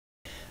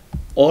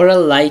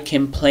Oral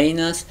lichen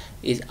planus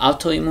is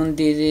autoimmune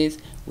disease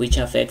which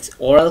affects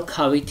oral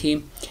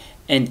cavity,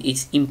 and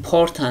it's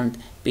important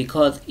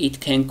because it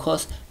can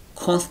cause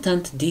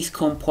constant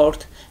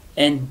discomfort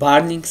and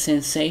burning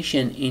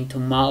sensation into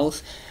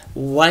mouth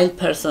while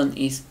person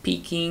is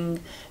speaking,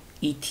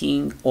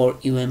 eating, or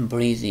even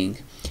breathing.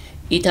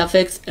 It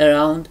affects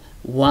around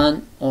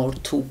 1 or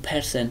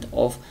 2%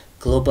 of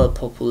global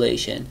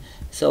population,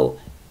 so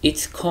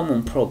it's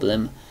common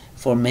problem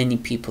for many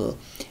people.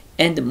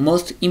 And the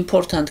most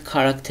important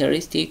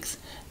characteristics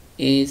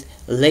is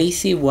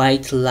lacy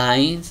white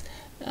lines,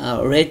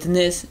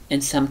 redness,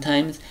 and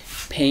sometimes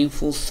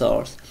painful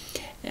sores.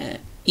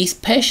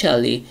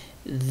 Especially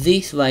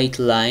these white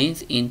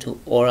lines into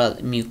oral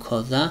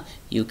mucosa,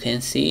 you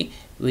can see,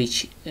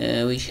 which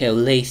have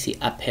lacy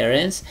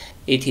appearance.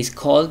 It is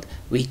called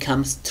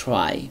Wickham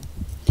striae.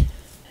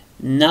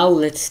 Now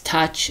let's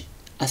touch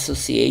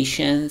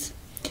associations.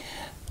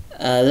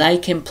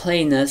 Lichen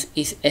planus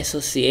is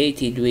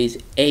associated with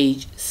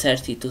age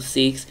 30 to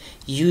 6.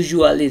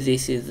 Usually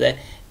this is the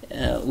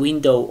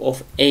window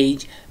of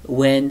age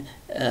when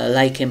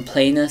lichen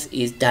planus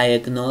is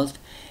diagnosed.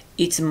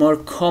 It's more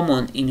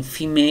common in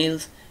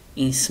females,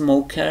 in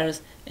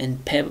smokers,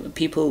 and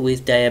people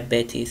with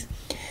diabetes.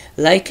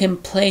 Lichen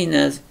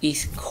planus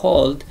is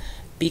called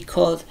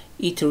because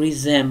it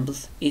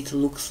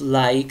looks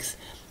like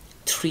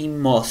tree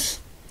moss.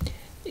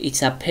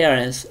 Its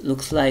appearance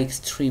looks like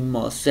tree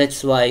moss.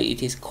 That's why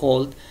it is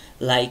called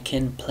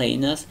lichen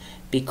planus,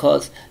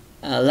 because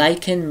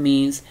lichen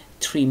means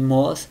tree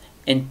moss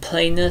and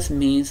planus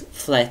means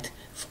flat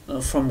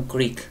from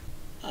Greek.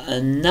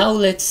 Now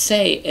let's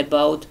say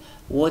about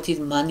what is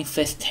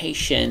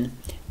manifestation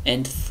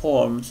and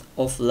forms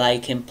of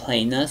lichen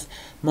planus.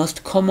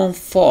 Most common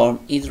form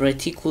is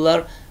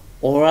reticular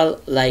oral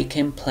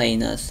lichen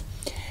planus.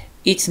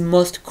 Its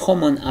most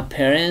common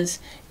appearance,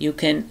 you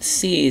can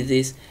see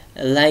these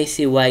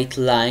lacy white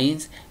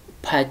lines,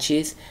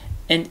 patches,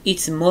 and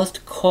its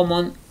most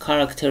common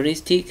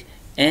characteristic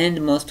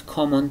and most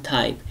common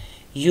type.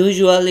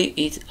 Usually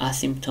it's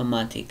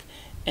asymptomatic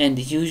and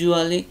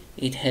usually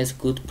it has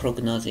good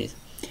prognosis.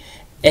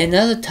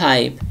 Another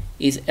type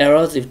is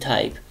erosive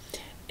type.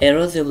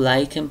 Erosive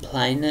lichen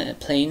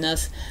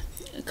planus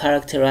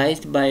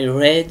characterized by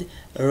red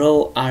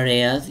raw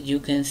areas. You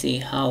can see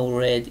how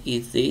red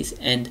is this,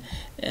 and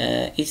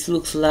it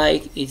looks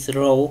like it's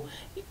raw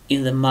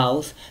in the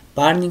mouth,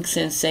 burning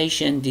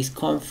sensation,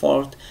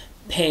 discomfort,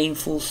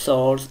 painful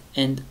sores,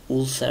 and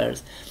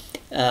ulcers.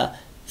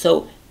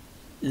 So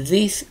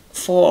this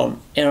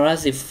form,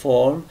 erosive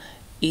form,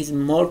 is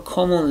more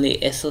commonly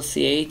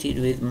associated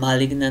with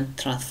malignant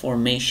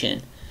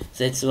transformation.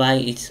 That's why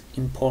it's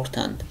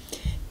important.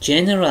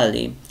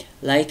 Generally,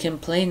 lichen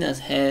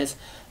planus has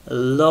a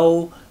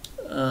low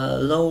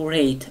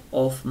rate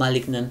of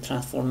malignant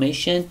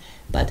transformation,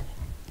 but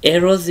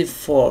erosive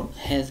form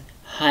has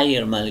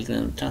higher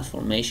malignant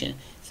transformation.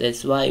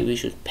 That's why we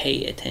should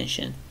pay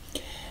attention.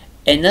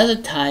 Another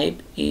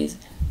type is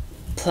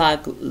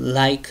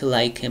plug-like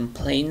lichen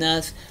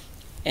planus,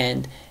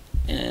 and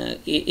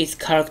it's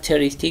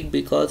characteristic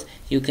because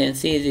you can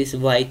see this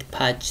white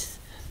patch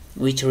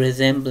which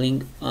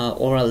resembling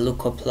oral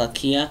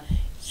leukoplakia.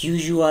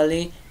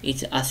 Usually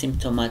it's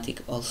asymptomatic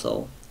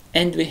also.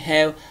 And we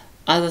have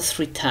other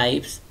three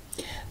types.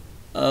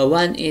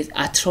 One is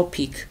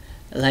atrophic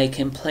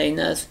lichen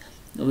planus,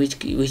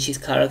 which is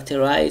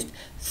characterized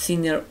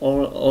thinner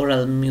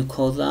oral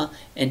mucosa,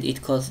 and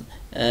it causes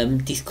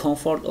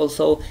discomfort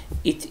also.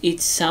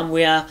 It's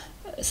somewhere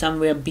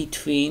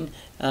between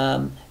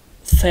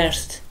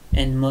first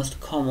and most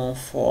common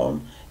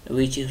form,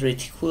 which is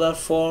reticular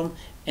form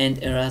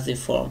and erosive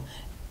form.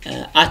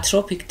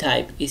 Atrophic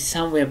type is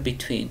somewhere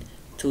between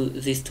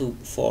these two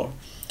forms.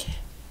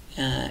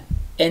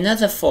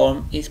 Another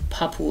form is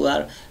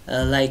papular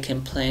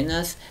lichen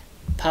planus.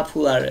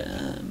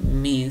 Papular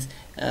means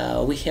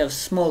we have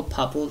small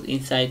papules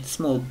inside,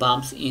 small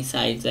bumps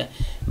inside the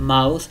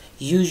mouth.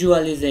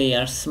 Usually they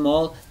are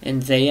small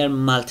and they are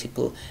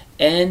multiple,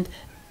 and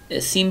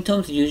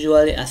symptoms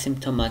usually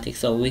asymptomatic,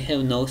 so we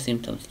have no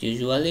symptoms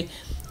usually.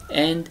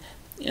 And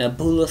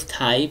bullous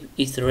type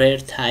is rare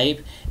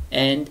type,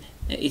 and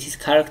it is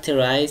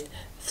characterized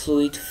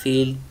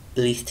fluid-filled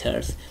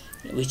blisters,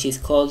 which is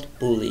called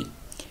bully.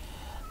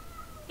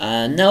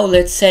 Now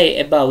let's say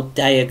about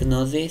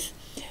diagnosis.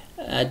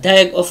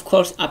 Of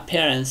course,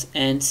 appearance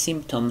and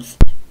symptoms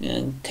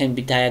can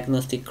be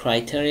diagnostic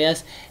criteria,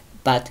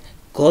 but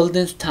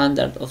golden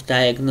standard of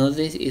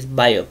diagnosis is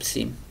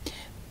biopsy.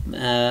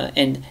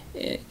 And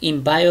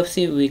in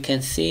biopsy we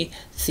can see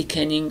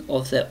thickening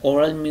of the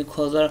oral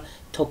mucosa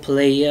top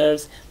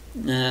layers.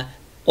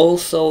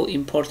 Also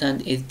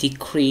important is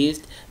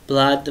decreased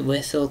blood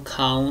vessel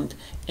count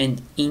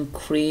and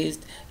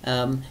increased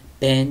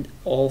band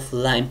of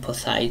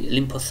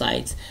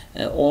lymphocytes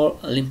or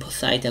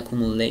lymphocyte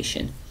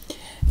accumulation.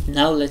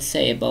 Now let's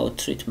say about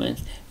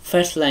treatment.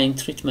 First line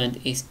treatment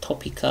is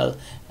topical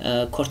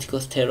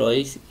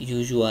corticosteroids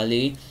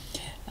usually.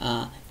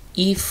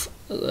 If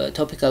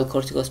topical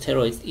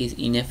corticosteroids is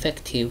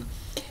ineffective,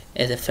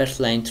 as a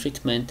first-line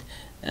treatment.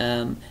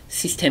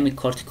 Systemic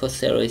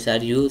corticosteroids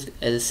are used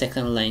as a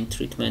second-line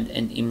treatment,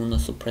 and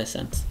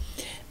immunosuppressants.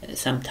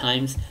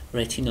 Sometimes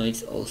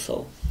retinoids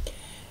also.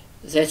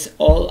 That's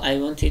all I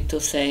wanted to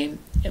say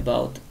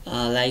about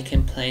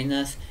lichen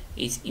planus.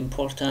 It's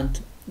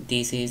important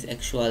disease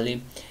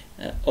actually.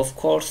 Of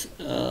course,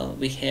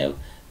 we have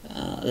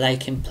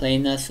lichen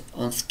planus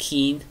on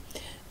skin.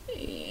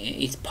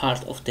 It's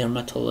part of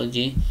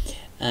dermatology,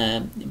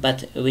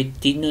 but we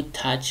did not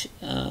touch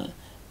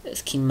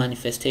skin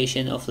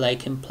manifestation of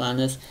lichen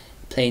planus.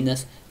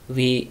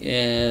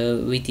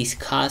 We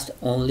discussed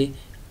only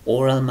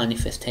oral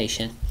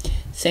manifestation.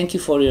 Thank you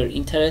for your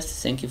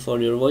interest. Thank you for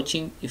your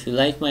watching. If you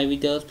like my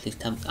videos, please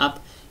thumbs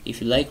up.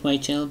 If you like my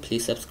channel,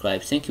 please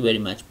subscribe. Thank you very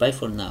much. Bye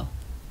for now.